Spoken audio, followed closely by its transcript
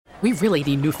We really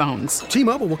need new phones.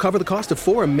 T-Mobile will cover the cost of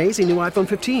 4 amazing new iPhone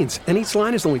 15s, and each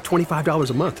line is only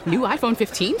 $25 a month. New iPhone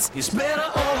 15s? It's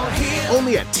better over here.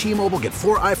 Only at T-Mobile, get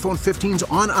 4 iPhone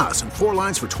 15s on us and 4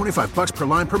 lines for $25 per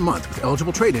line per month with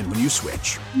eligible trade-in when you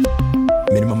switch.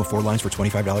 Minimum of 4 lines for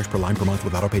 $25 per line per month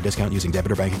with autopay discount using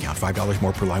debit or bank account. $5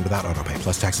 more per line without autopay,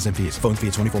 plus taxes and fees. Phone fee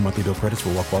at 24 monthly bill credits for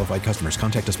well-qualified customers.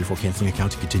 Contact us before canceling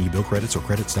account to continue bill credits or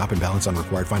credit stop and balance on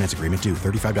required finance agreement due.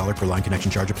 $35 per line connection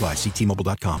charge applies. See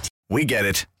T-Mobile.com. We get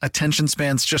it. Attention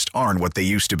spans just aren't what they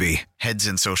used to be. Heads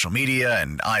in social media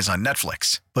and eyes on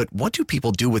Netflix. But what do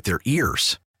people do with their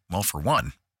ears? Well, for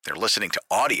one, they're listening to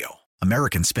audio.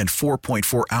 Americans spend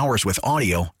 4.4 hours with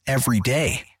audio every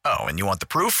day. Oh, and you want the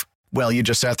proof? Well, you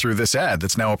just sat through this ad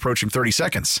that's now approaching 30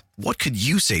 seconds. What could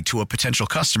you say to a potential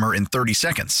customer in 30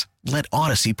 seconds? Let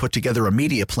Odyssey put together a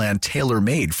media plan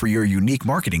tailor-made for your unique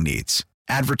marketing needs.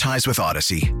 Advertise with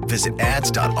Odyssey. Visit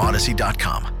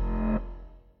ads.odyssey.com.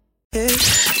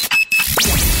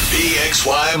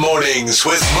 BXY Mornings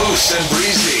with Moose and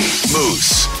Breezy.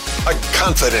 Moose, a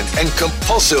confident and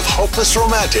compulsive hopeless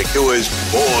romantic who was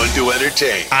born to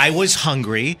entertain. I was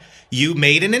hungry. You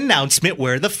made an announcement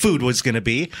where the food was going to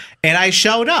be, and I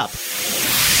showed up.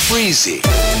 Breezy,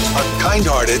 a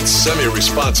kind-hearted,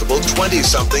 semi-responsible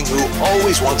 20-something who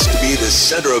always wants to be the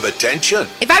center of attention.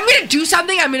 If I'm going to do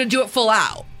something, I'm going to do it full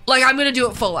out. Like, I'm going to do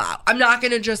it full out. I'm not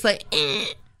going to just like...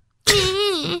 The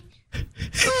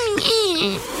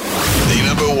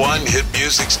number one hit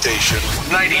music station,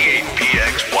 98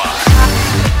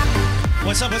 PXY.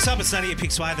 What's up? It's 98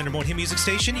 PXY, the number one hit music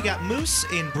station. You got Moose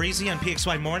and Breezy on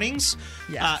PXY Mornings.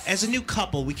 Yes. As a new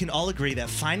couple, we can all agree that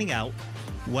finding out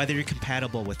whether you're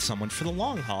compatible with someone for the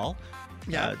long haul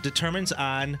determines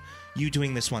on you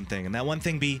doing this one thing. And that one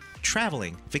thing be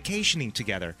traveling, vacationing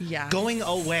together, going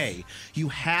away. You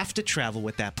have to travel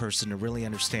with that person to really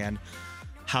understand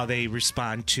how they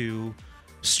respond to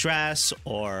stress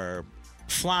or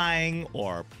flying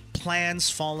or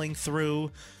plans falling through.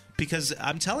 Because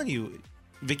I'm telling you,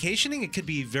 vacationing, it could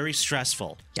be very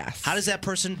stressful. Yes. How does that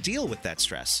person deal with that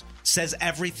stress? Says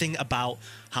everything about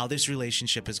how this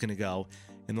relationship is going to go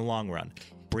in the long run.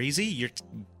 Breezy, your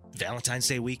Valentine's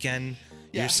Day weekend,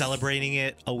 you're celebrating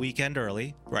it a weekend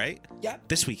early, right? Yep.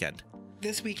 This weekend.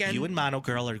 You and Mono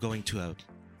Girl are going to a,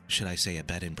 should I say, a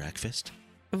bed and breakfast?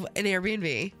 An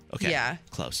Airbnb. Okay. Yeah.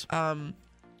 Close.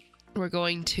 We're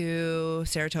going to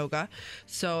Saratoga,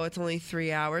 so it's only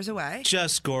 3 hours away.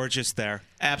 Just gorgeous there.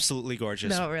 Absolutely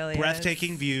gorgeous. No, it really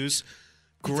breathtaking is. views.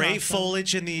 Great awesome.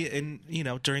 foliage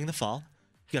during the fall.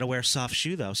 You got to wear a soft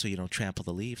shoe though, so you don't trample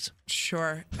the leaves.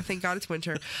 Sure. Thank God it's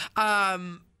winter.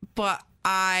 But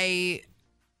I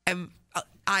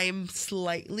am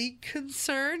slightly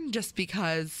concerned just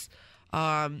because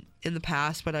in the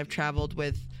past when I've traveled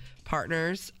with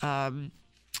partners,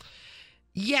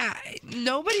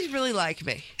 nobody's really like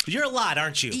me. You're a lot,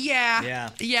 aren't you? Yeah.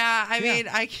 I mean,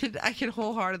 I can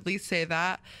wholeheartedly say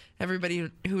that.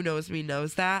 Everybody who knows me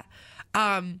knows that.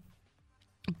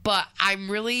 But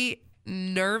I'm really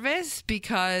nervous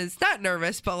not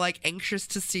nervous, but like anxious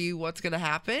to see what's going to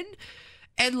happen.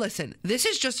 And listen, this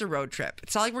is just a road trip.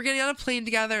 It's not like we're getting on a plane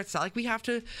together. It's not like we have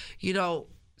to,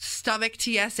 stomach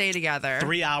TSA together.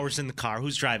 3 hours in the car.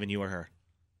 Who's driving, you or her?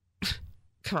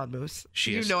 Come on, Moose.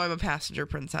 She is. You know I'm a passenger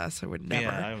princess. I would never.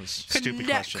 Yeah, that was stupid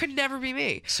question. Could never be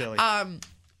me. Silly.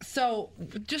 So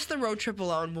just the road trip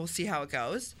alone, we'll see how it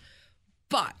goes.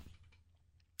 But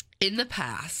in the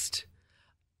past,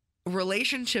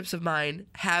 relationships of mine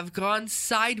have gone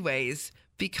sideways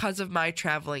because of my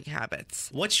traveling habits.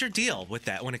 What's your deal with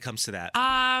that when it comes to that?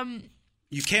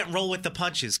 You can't roll with the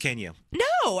punches, can you?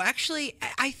 No, actually,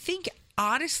 I think,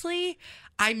 honestly,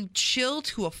 I'm chill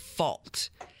to a fault.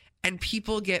 And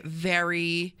people get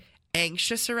very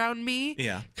anxious around me.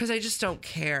 Yeah. Because I just don't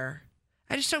care.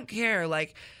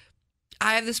 Like,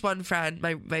 I have this one friend,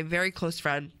 my very close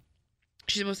friend.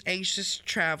 She's the most anxious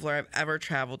traveler I've ever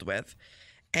traveled with.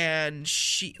 And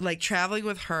she, traveling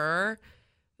with her,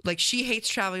 she hates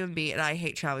traveling with me and I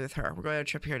hate traveling with her. We're going on a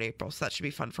trip here in April, so that should be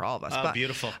fun for all of us. Oh,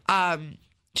 beautiful.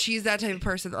 She's that type of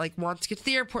person that wants to get to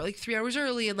the airport 3 hours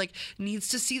early and needs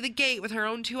to see the gate with her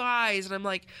own 2 eyes. And I'm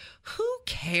like, who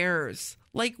cares?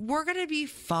 We're going to be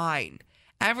fine.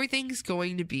 Everything's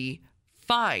going to be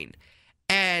fine.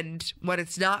 And when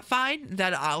it's not fine,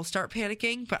 then I'll start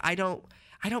panicking. But I don't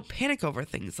panic over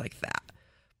things like that.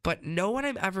 But no one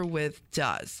I'm ever with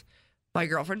does. My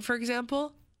girlfriend, for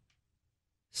example,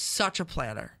 such a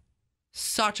planner.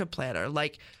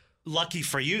 Lucky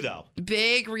for you, though.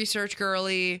 Big research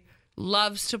girly,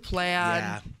 loves to plan.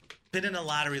 Yeah. been in a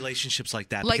lot of relationships like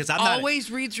that. Like, because I'm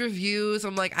always reads reviews.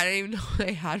 I'm like, I didn't even know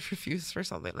they had reviews for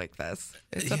something like this.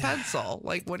 It's a pencil.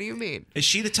 Like, what do you mean? Is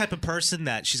she the type of person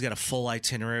that she's got a full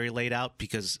itinerary laid out?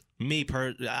 Because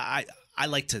I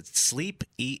like to sleep,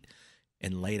 eat,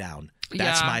 and lay down.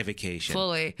 That's my vacation.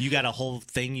 Fully. You got a whole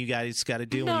thing you guys got to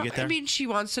do when you get there? I mean, she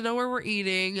wants to know where we're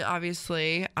eating,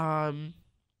 obviously.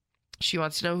 She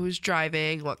wants to know who's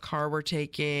driving, what car we're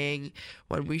taking,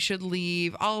 when we should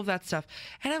leave, all of that stuff.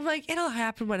 And I'm like, it'll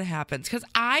happen when it happens. Because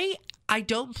I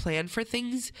don't plan for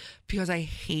things because I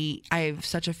have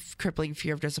such a crippling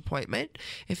fear of disappointment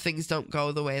if things don't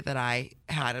go the way that I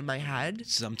had in my head.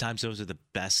 Sometimes those are the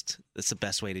best. That's the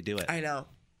best way to do it. I know.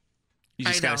 You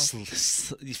just got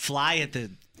to fly at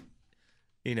the,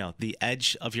 the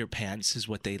edge of your pants is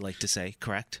what they like to say,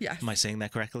 correct? Yes. Am I saying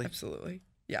that correctly? Absolutely.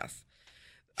 Yes.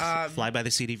 Fly by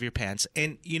the seat of your pants.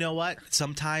 And you know what?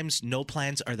 Sometimes no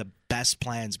plans are the best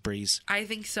plans, Breeze. I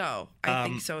think so. I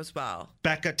think so as well.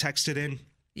 Becca texted in.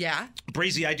 Yeah?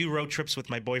 Breezy, I do road trips with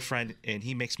my boyfriend, and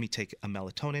he makes me take a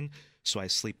melatonin, so I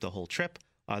sleep the whole trip.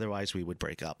 Otherwise, we would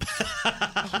break up.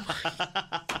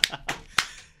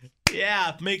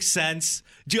 Yeah, makes sense.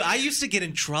 Dude, I used to get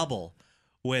in trouble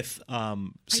with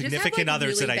significant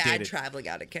others really that I bad dated. Traveling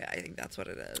etiquette. I think that's what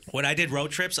it is. When I did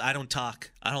road trips, I don't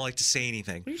talk. I don't like to say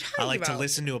anything. What are you I like talking to about?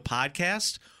 listen to a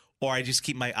podcast, or I just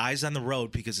keep my eyes on the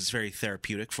road because it's very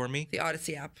therapeutic for me. The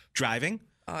Odyssey app. Driving.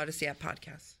 Odyssey app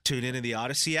podcast. Tune into the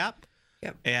Odyssey app.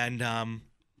 Yep. And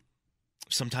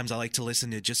sometimes I like to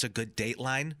listen to just a good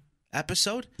Dateline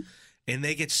episode, and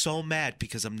they get so mad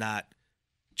because I'm not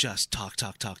just talk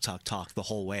the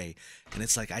whole way. And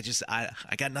it's like, I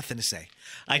got nothing to say.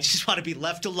 I just want to be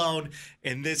left alone.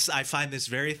 And I find this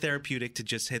very therapeutic to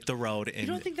just hit the road. And You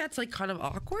don't think that's like kind of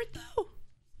awkward though?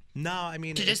 No, I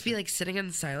mean, To just be like sitting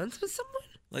in silence with someone?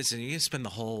 listen, you can spend the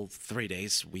whole 3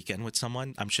 days weekend with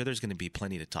someone. I'm sure there's going to be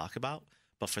plenty to talk about.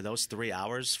 But for those 3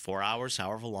 hours, 4 hours,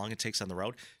 however long it takes on the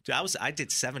road, dude, I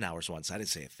did 7 hours once. I didn't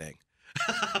say a thing.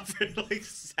 For like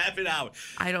 7 hours.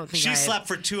 I don't think she slept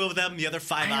for 2 of them. The other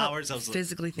 5 hours, I was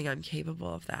physically think I'm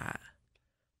capable of that.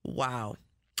 Wow.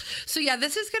 So yeah,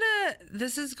 this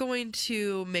is going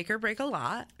to make or break a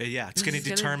lot. Yeah, it's going to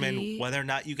determine whether or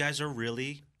not you guys are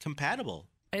really compatible.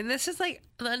 And this is like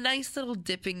a nice little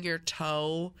dipping your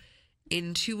toe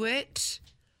into it.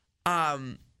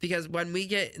 Because when we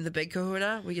get in the big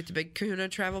kahuna, we get the big kahuna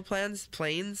travel plans,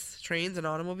 planes, trains, and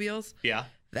automobiles. Yeah.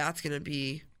 That's going to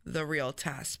be the real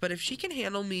test. But if she can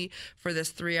handle me for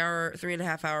this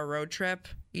 3.5 hour road trip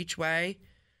each way.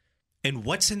 And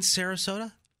what's in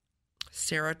Sarasota?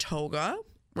 Saratoga.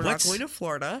 We're not going to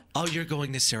Florida. Oh, you're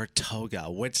going to Saratoga.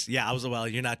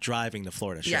 You're not driving to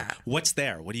Florida. Sure. Yeah. What's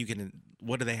there? What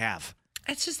do they have?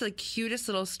 It's just the cutest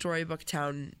little storybook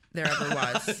town there ever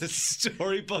was.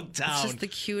 Storybook town. It's just the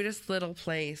cutest little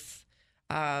place.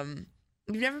 You've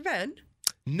never been?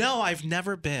 No, I've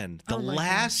never been. The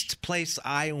last place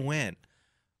I went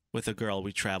with a girl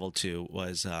we traveled to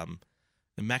was in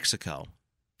Mexico.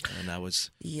 And I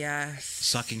was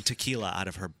sucking tequila out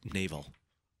of her navel.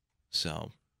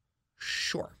 So.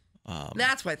 Sure.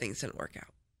 That's why things didn't work out.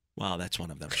 Well, that's one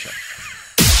of them, sure.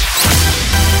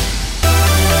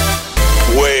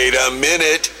 Wait a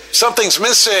minute. Something's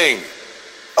missing.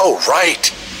 Oh,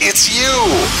 right. It's you.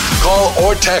 Call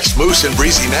or text Moose and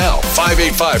Breezy now.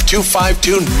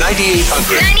 585-252-9800.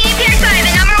 98.5, the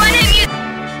 #1 hit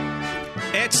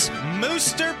music. It's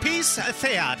Moosterpiece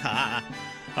Theater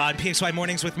on PXY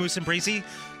Mornings with Moose and Breezy.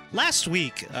 Last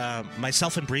week,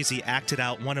 myself and Breezy acted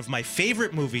out one of my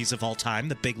favorite movies of all time,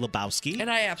 The Big Lebowski.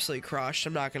 And I absolutely crushed,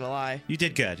 I'm not going to lie. You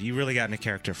did good. You really got into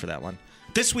character for that one.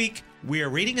 This week, we are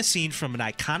reading a scene from an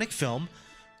iconic film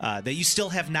that you still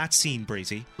have not seen,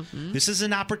 Breezy. Mm-hmm. This is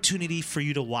an opportunity for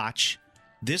you to watch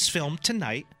this film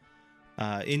tonight.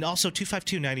 And also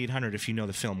 252-9800 if you know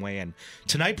the film, weigh in.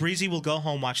 Tonight, Breezy will go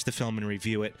home, watch the film, and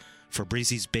review it for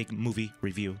Breezy's big movie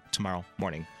review tomorrow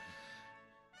morning.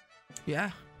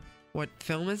 Yeah. What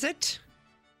film is it?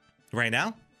 Right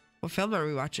now? What film are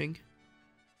we watching?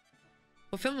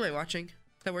 What film am I watching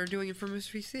that we're doing it for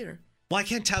Moosterpiece Theater? Well, I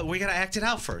can't tell. We got to act it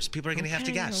out first. People are going to have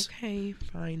to guess. Okay,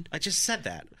 fine. I just said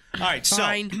that. All right,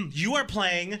 Fine. So you are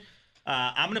playing.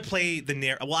 I'm going to play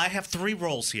the Well, I have 3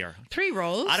 roles here. 3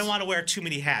 roles? I don't want to wear too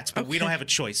many hats, but we don't have a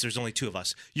choice. There's only 2 of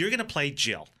us. You're going to play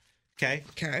Jill, okay?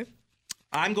 Okay.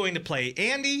 I'm going to play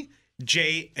Andy,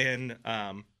 Jay, and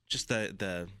just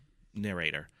the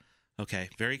narrator. Okay,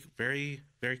 very, very,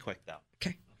 very quick, though.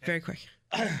 Okay, very quick.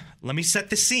 Let me set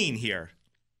the scene here.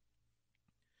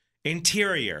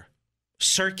 Interior,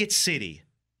 Circuit City.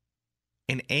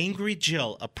 An angry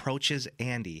Jill approaches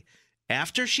Andy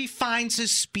after she finds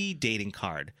his speed dating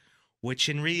card. which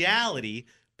in reality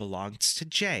belongs to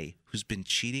Jay, who's been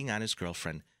cheating on his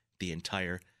girlfriend the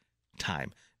entire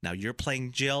time. Now, you're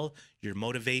playing Jill, your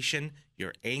motivation,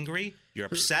 you're angry, you're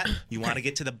upset. You want to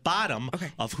get to the bottom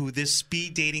of who this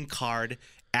speed dating card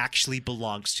actually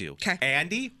belongs to. Okay.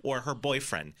 Andy or her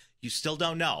boyfriend. You still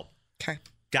don't know. Okay.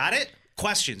 Got it?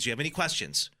 Questions. You have any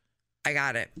questions? I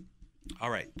got it. All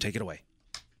right. Take it away.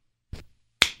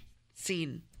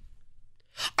 Scene.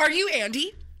 Are you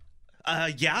Andy?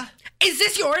 Yeah. Is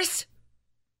this yours?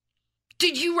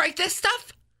 Did you write this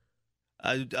stuff?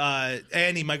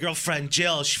 Andy, my girlfriend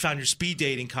Jill, she found your speed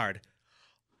dating card.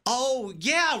 Oh,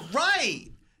 yeah, right.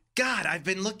 God, I've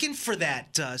been looking for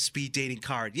that speed dating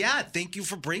card. Yeah, thank you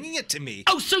for bringing it to me.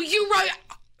 Oh, so you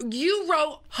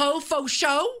wrote Ho Fo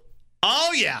Show?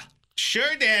 Oh, yeah,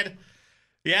 sure did.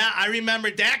 Yeah, I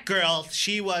remembered that girl.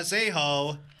 She was a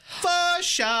hoe. For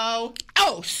show.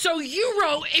 Oh, so you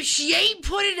wrote, if she ain't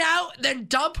put it out, then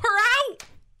dump her out?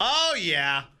 Oh,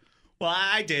 yeah. Well,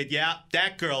 I did, yeah.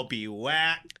 That girl be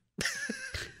whack.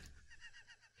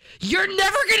 You're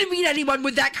never going to meet anyone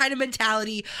with that kind of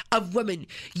mentality of women.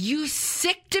 You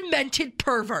sick, demented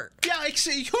pervert. Yeah,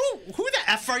 who the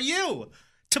F are you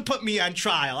to put me on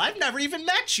trial? I've never even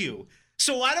met you.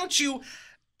 So why don't you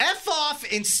F off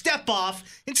and step off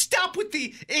and stop with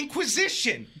the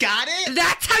Inquisition? Got it?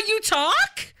 That's how you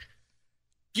talk?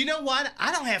 You know what?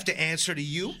 I don't have to answer to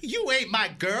you. You ain't my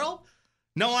girl.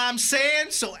 Know what I'm saying?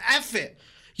 So F it.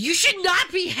 You should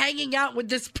not be hanging out with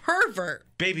this pervert.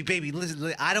 Baby,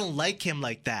 listen, I don't like him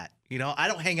like that. You know, I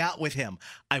don't hang out with him.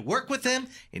 I work with him,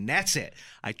 and that's it.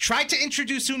 I tried to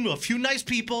introduce him to a few nice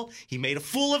people. He made a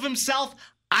fool of himself.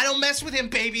 I don't mess with him,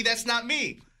 baby. That's not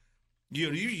me.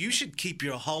 You should keep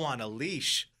your hoe on a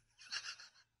leash.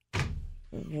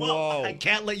 Whoa. Well, I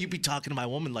can't let you be talking to my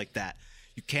woman like that.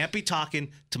 You can't be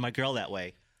talking to my girl that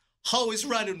way. Hoe is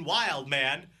running wild,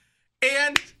 man.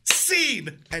 And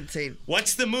scene. And scene.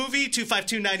 What's the movie?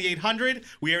 252-9800.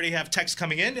 We already have text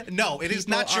coming in. No, it is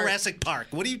not Jurassic Park.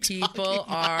 What are you talking about? People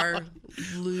are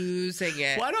losing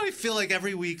it. Why do I feel like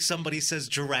every week somebody says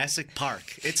Jurassic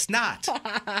Park? It's not.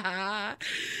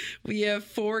 We have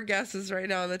 4 guesses right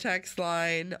now on the text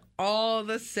line. All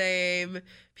the same.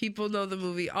 People know the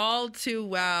movie all too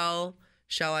well.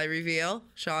 Shall I reveal?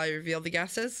 Shall I reveal the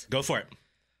guesses? Go for it.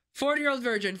 40-year-old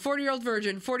virgin, 40-year-old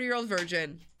virgin, 40-year-old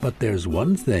virgin. But there's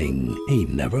one thing he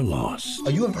never lost.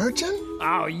 Are you a virgin?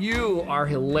 Oh, you are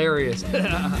hilarious.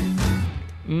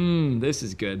 This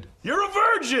is good. You're a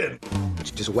virgin! But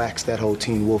you just waxed that whole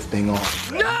Teen Wolf thing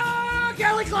off. No!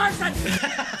 Kelly Clarkson!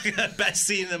 Best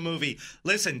scene in the movie.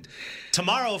 Listen,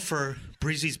 tomorrow for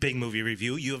Breezy's big movie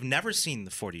review, you have never seen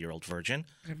The 40-Year-Old Virgin.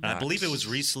 I believe it was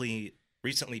recently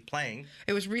playing.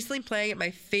 It was recently playing at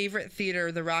my favorite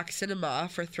theater, the Rock Cinema,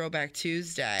 for Throwback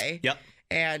Tuesday. Yep.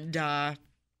 And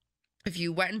if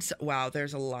you went and wow,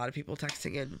 there's a lot of people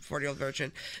texting in 40-Year-Old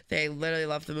Virgin. They literally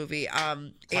love the movie.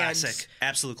 Classic.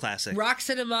 Absolute classic. Rock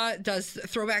Cinema does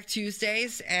Throwback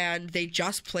Tuesdays, and they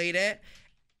just played it.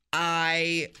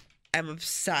 I am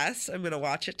obsessed. I'm going to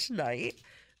watch it tonight.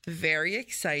 Very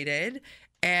excited.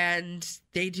 And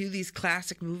they do these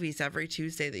classic movies every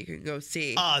Tuesday that you can go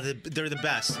see. Oh, they're the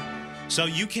best. So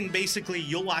you can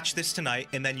you'll watch this tonight,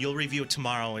 and then you'll review it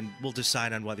tomorrow, and we'll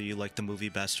decide on whether you like the movie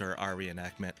best or our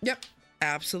reenactment. Yep,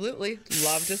 absolutely.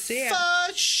 Love to see it.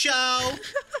 For show.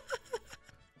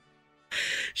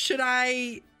 Should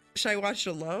I watch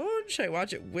it alone? Should I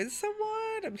watch it with someone?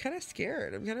 I'm kind of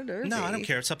scared. I'm kind of nervous. No, I don't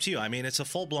care. It's up to you. I mean, it's a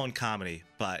full-blown comedy,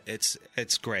 but it's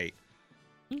great.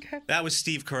 Okay. That was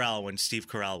Steve Carell when Steve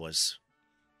Carell was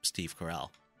Steve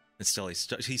Carell. And still, he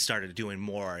started doing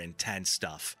more intense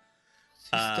stuff.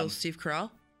 Still Steve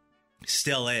Carell?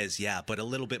 Still is, yeah, but a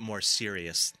little bit more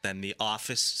serious than the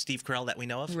Office Steve Carell that we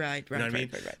know of. Right. You know what I mean?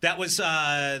 Right. That was the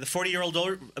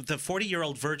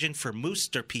 40-year-old virgin for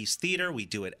Moosterpiece Theater. We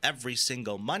do it every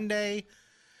single Monday.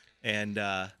 And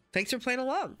thanks for playing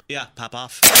along. Yeah, pop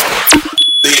off.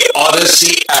 The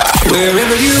Odyssey app.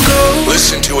 Wherever you go.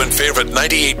 Listen to and favorite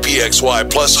 98PXY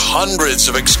plus hundreds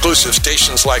of exclusive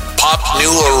stations like Pop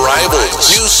New Arrivals.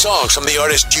 New songs from the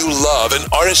artist you love and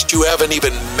artists you haven't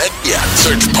even met yet.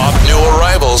 Search Pop New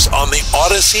Arrivals on the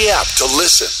Odyssey app to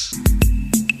listen.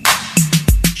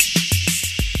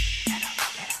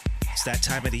 It's that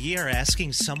time of the year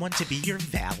asking someone to be your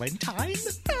Valentine.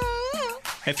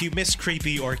 If you missed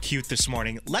creepy or cute this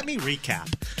morning, let me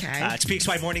recap. Okay. It's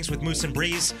PXY Mornings with Moose and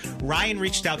Breeze. Ryan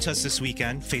reached out to us this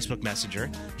weekend, Facebook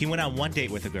Messenger. He went on one date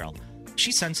with a girl.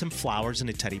 She sends him flowers and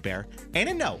a teddy bear and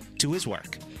a note to his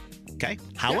work. Okay?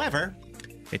 However,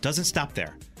 it doesn't stop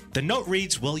there. The note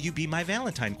reads, "Will you be my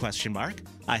Valentine?" ?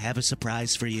 I have a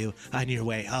surprise for you on your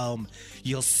way home.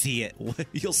 You'll see it.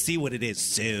 You'll see what it is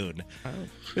soon. Oh.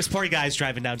 This poor guy's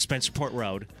driving down Spencerport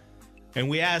Road. And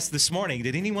we asked this morning,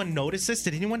 did anyone notice this?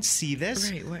 Did anyone see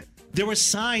this? Right, what? There were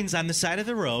signs on the side of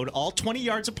the road, all 20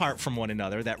 yards apart from one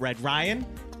another, that read, "Ryan,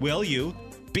 will you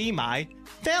be my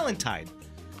Valentine?"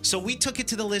 So we took it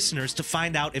to the listeners to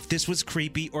find out if this was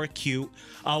creepy or cute.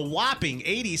 A whopping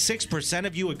 86%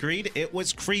 of you agreed it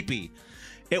was creepy.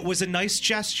 It was a nice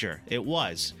gesture. It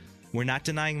was. We're not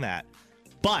denying that.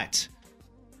 But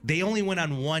they only went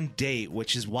on one date,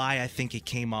 which is why I think it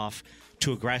came off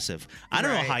too aggressive. I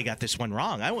don't know how I got this one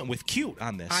wrong. I went with cute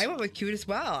on this. I went with cute as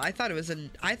well. I thought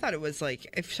it was like,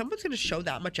 if someone's going to show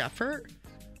that much effort,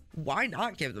 why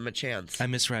not give them a chance? I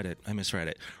misread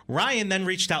it. Ryan then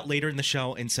reached out later in the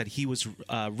show and said he was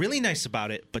really nice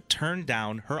about it, but turned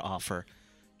down her offer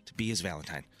to be his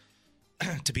Valentine.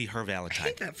 To be her Valentine. I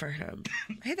hate that for him.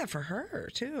 I hate that for her,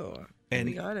 too. And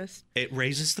to be honest. It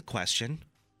raises the question,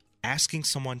 asking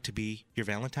someone to be your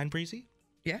Valentine, Breezy?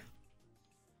 Yeah.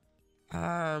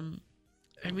 I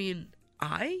mean,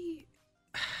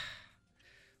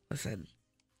 listen,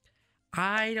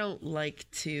 I don't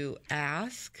like to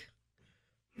ask.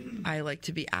 I like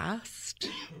to be asked.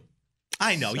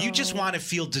 I know. You just want to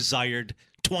feel desired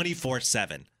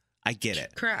 24/7. I get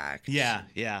it. Correct. Yeah.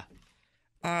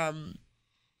 I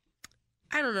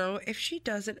don't know. If she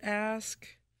doesn't ask,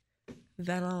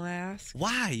 then I'll ask.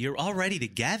 Why? You're already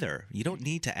together. You don't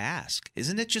need to ask.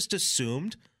 Isn't it just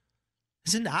assumed?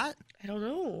 Is it not? I don't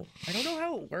know. I don't know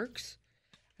how it works.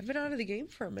 I've been out of the game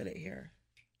for a minute here.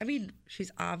 I mean, she's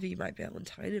Avi, my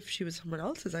Valentine. If she was someone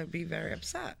else's, I'd be very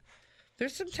upset.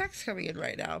 There's some texts coming in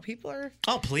right now. People are...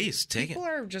 Oh, please, take it. People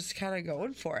are just kind of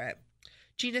going for it.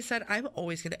 Gina said, "I'm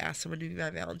always going to ask someone to be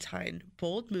my Valentine.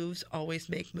 Bold moves always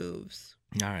make moves."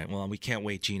 All right. Well, we can't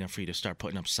wait, Gina, for you to start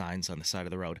putting up signs on the side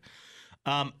of the road.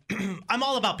 I'm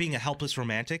all about being a helpless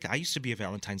romantic. I used to be a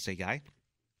Valentine's Day guy.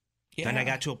 Yeah. Then I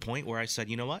got to a point where I said,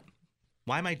 you know what?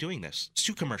 Why am I doing this? It's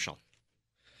too commercial.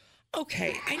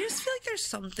 Okay. I just feel like there's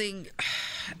something...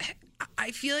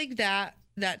 I feel like that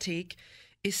take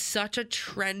is such a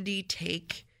trendy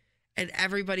take, and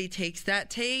everybody takes that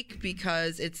take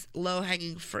because it's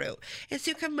low-hanging fruit. It's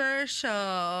too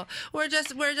commercial. We're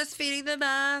just feeding the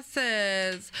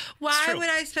masses. Why would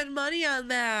I spend money on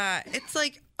that? It's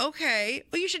like, okay,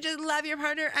 well, you should just love your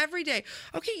partner every day.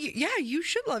 Okay, yeah, you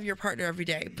should love your partner every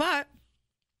day, but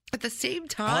at the same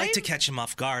time, I like to catch him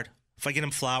off guard. If I get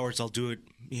him flowers, I'll do it,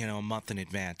 a month in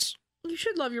advance. You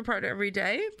should love your partner every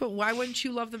day, but why wouldn't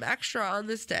you love them extra on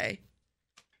this day?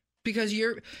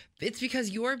 It's because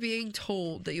you're being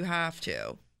told that you have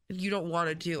to, and you don't want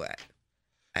to do it.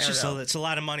 It's a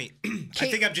lot of money. I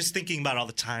think I'm just thinking about all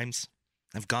the times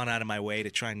I've gone out of my way to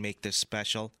try and make this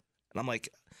special, and I'm like,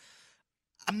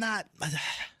 I'm not.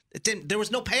 There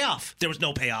was no payoff.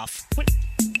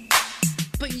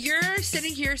 But you're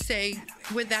sitting here saying,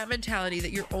 with that mentality,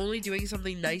 that you're only doing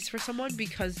something nice for someone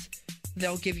because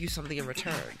they'll give you something in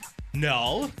return.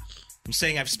 No. I'm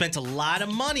saying I've spent a lot of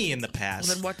money in the past.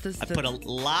 Well, then what does I put a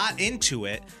lot into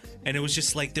it, and it was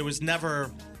just like there was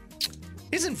never...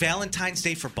 Isn't Valentine's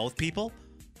Day for both people?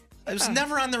 I was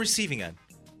never on the receiving end.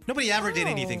 Nobody ever did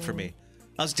anything for me.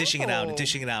 I was dishing it out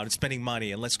and spending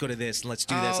money, and let's go to this and let's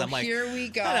do this. I'm like, here we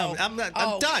go. I'm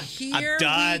done. Here I'm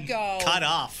done. we go. Cut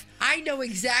off. I know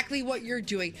exactly what you're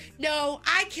doing. No,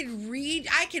 I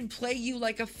can play you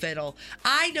like a fiddle.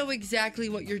 I know exactly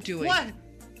what you're doing.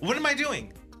 What am I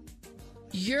doing?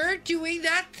 You're doing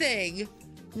that thing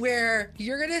where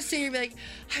you're gonna say, like,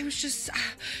 it was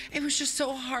just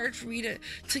so hard for me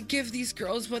to give these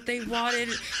girls what they wanted.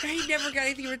 I never got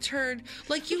anything in return.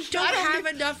 Like, you don't have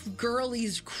enough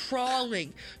girlies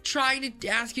crawling, trying to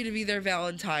ask you to be their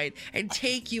Valentine and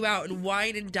take you out and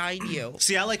wine and dine you.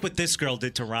 See, I like what this girl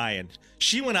did to Ryan.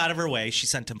 She went out of her way. She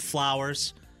sent him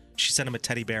flowers. She sent him a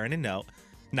teddy bear and a note.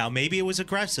 Now, maybe it was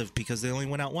aggressive because they only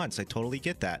went out once. I totally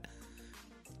get that.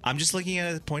 I'm just looking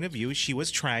at the point of view. She was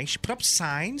trying. She put up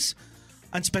signs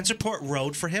on Spencerport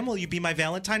Road for him. Will you be my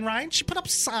Valentine, Ryan? She put up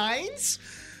signs.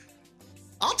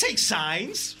 I'll take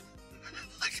signs.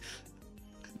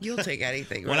 You'll take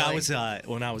anything. Really.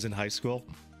 When I was in high school,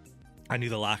 I knew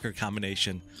the locker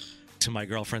combination to my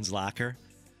girlfriend's locker.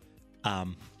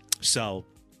 So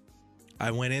I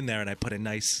went in there and I put a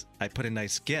nice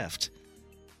gift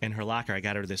in her locker. I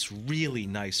got her this really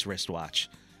nice wristwatch.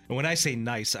 And when I say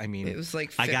nice, I mean... It was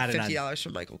like I got $50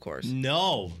 from Michael Kors.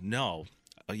 No.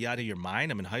 Are you out of your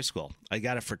mind? I'm in high school. I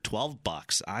got it for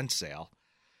 $12 on sale.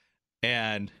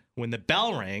 And when the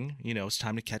bell rang, it's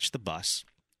time to catch the bus.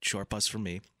 Short bus for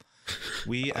me.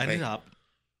 We ended up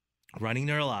running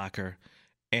to her locker,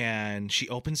 and she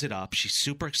opens it up. She's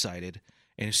super excited.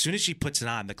 And as soon as she puts it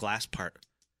on, the glass part,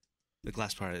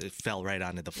 it fell right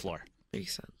onto the floor.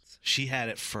 Makes sense. She had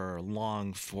it for a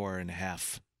long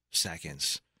 4.5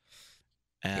 seconds.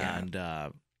 And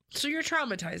so you're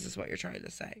traumatized is what you're trying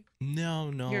to say.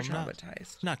 No, You're I'm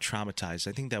traumatized. not traumatized.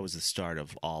 I think that was the start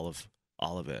of all of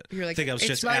it. You're like, I think I was it's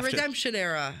just my redemption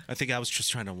era. I think I was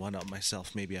just trying to one-up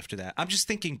myself maybe after that. I'm just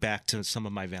thinking back to some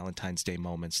of my Valentine's Day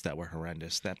moments that were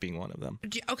horrendous, that being one of them.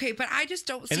 Okay, but I just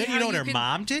don't see And then how you know what her can...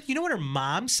 mom did? You know what her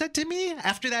mom said to me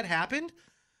after that happened?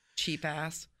 Cheap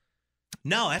ass.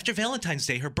 No, after Valentine's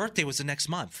Day, her birthday was the next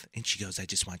month. And she goes, I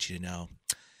just want you to know,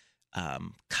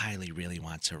 Kylie really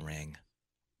wants a ring.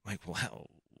 I'm like, wow,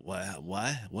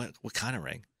 what kind of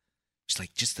ring? She's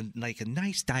like, just a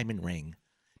nice diamond ring.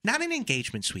 Not an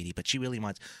engagement, sweetie, but she really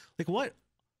wants. Like, what?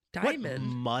 Diamond? What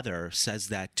mother says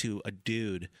that to a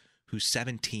dude who's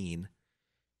 17,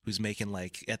 who's making,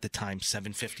 like, at the time,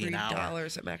 $7.50 an hour?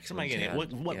 $3 at maximum.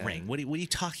 What ring? What are you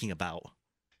talking about?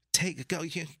 Take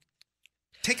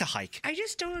a hike. I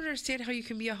just don't understand how you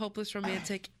can be a hopeless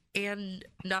romantic and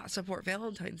not support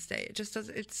Valentine's Day. It just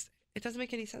doesn't. It doesn't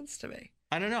make any sense to me.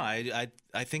 I don't know. I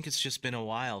think it's just been a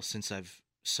while since I've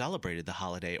celebrated the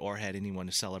holiday or had anyone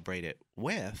to celebrate it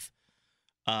with.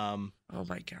 Oh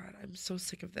my God, I'm so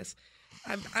sick of this.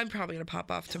 I'm probably gonna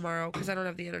pop off tomorrow because I don't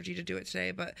have the energy to do it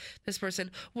today. But this person,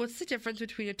 what's the difference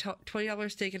between a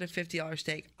 $20 steak and a $50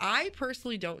 steak? I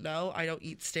personally don't know. I don't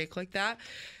eat steak like that.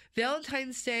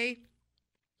 Valentine's Day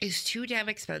is too damn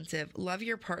expensive. Love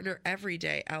your partner every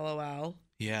day. LOL.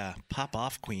 Yeah, pop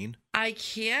off, queen. I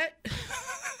can't.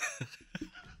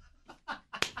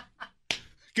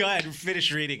 Go ahead and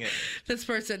finish reading it.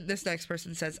 This next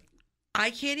person says,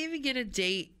 I can't even get a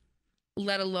date,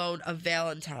 let alone a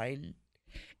Valentine.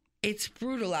 It's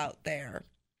brutal out there.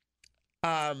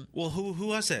 Well, who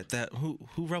was it? Who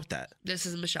wrote that? This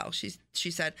is Michelle.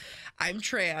 She said, I'm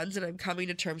trans and I'm coming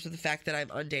to terms with the fact that I'm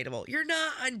undateable. You're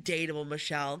not undateable,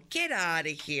 Michelle. Get out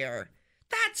of here.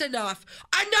 That's enough.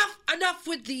 Enough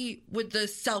with the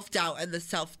self-doubt and the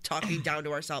self-talking down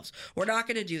to ourselves. We're not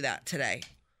going to do that today.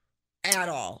 At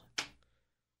all.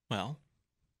 Well,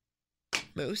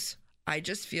 Moose, I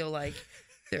just feel like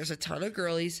there's a ton of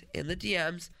girlies in the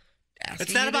DMs asking.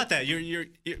 It's not about that.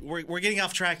 We're getting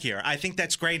off track here. I think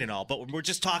that's great and all, but we're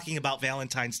just talking about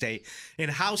Valentine's Day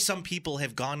and how some people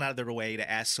have gone out of their way to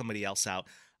ask somebody else out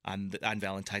on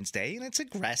Valentine's Day, and it's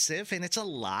aggressive and it's a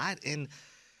lot. And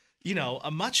you know,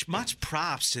 a much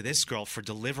props to this girl for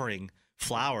delivering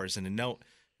flowers and a note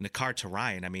and a card to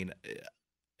Ryan. I mean,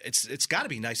 it's got to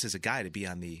be nice as a guy to be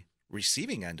on the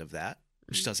receiving end of that,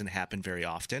 which doesn't happen very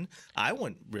often. I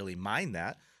wouldn't really mind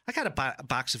that. I got a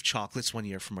box of chocolates one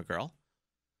year from a girl.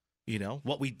 You know,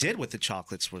 what we did with the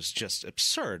chocolates was just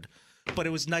absurd, but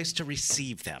it was nice to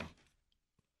receive them.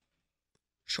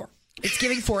 Sure. It's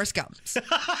giving Forrest Gump.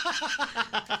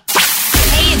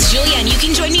 Hey, it's Julia, and you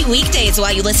can join me weekdays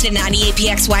while you listen to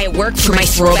 98PXY at work for my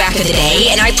throwback of the day.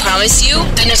 And I promise you,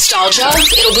 the nostalgia,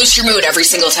 it'll boost your mood every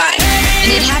single time.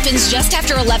 And it happens just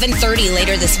after 11:30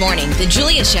 later this morning. The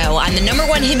Julia Show on the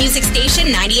 #1 hit music station,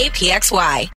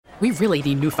 98PXY. We really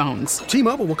need new phones.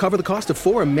 T-Mobile will cover the cost of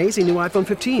 4 amazing new iPhone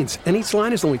 15s, and each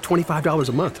line is only $25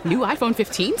 a month. New iPhone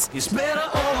 15s? It's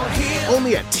better over here.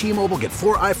 Only at T-Mobile, get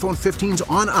 4 iPhone 15s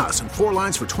on us and 4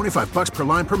 lines for $25 per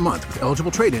line per month with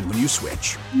eligible trade-in when you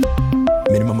switch.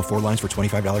 Minimum of 4 lines for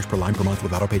 $25 per line per month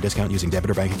with autopay discount using debit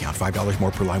or bank account. $5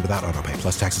 more per line without autopay,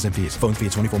 plus taxes and fees. Phone fee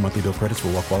at 24 monthly bill credits for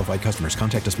well-qualified customers.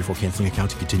 Contact us before canceling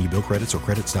account to continue bill credits or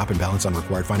credit stop and balance on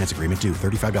required finance agreement due.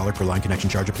 $35 per line connection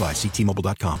charge applies. See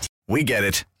T-Mobile.com. We get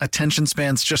it. Attention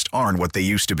spans just aren't what they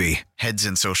used to be. Heads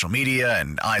in social media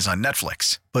and eyes on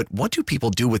Netflix. But what do people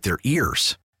do with their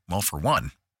ears? Well, for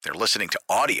one, they're listening to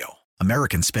audio.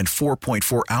 Americans spend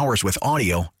 4.4 hours with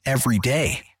audio every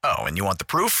day. Oh, and you want the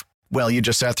proof? Well, you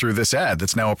just sat through this ad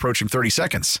that's now approaching 30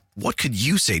 seconds. What could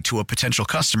you say to a potential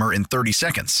customer in 30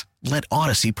 seconds? Let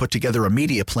Odyssey put together a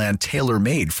media plan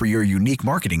tailor-made for your unique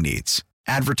marketing needs.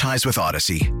 Advertise with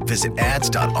Odyssey. Visit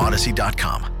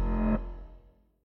ads.odyssey.com.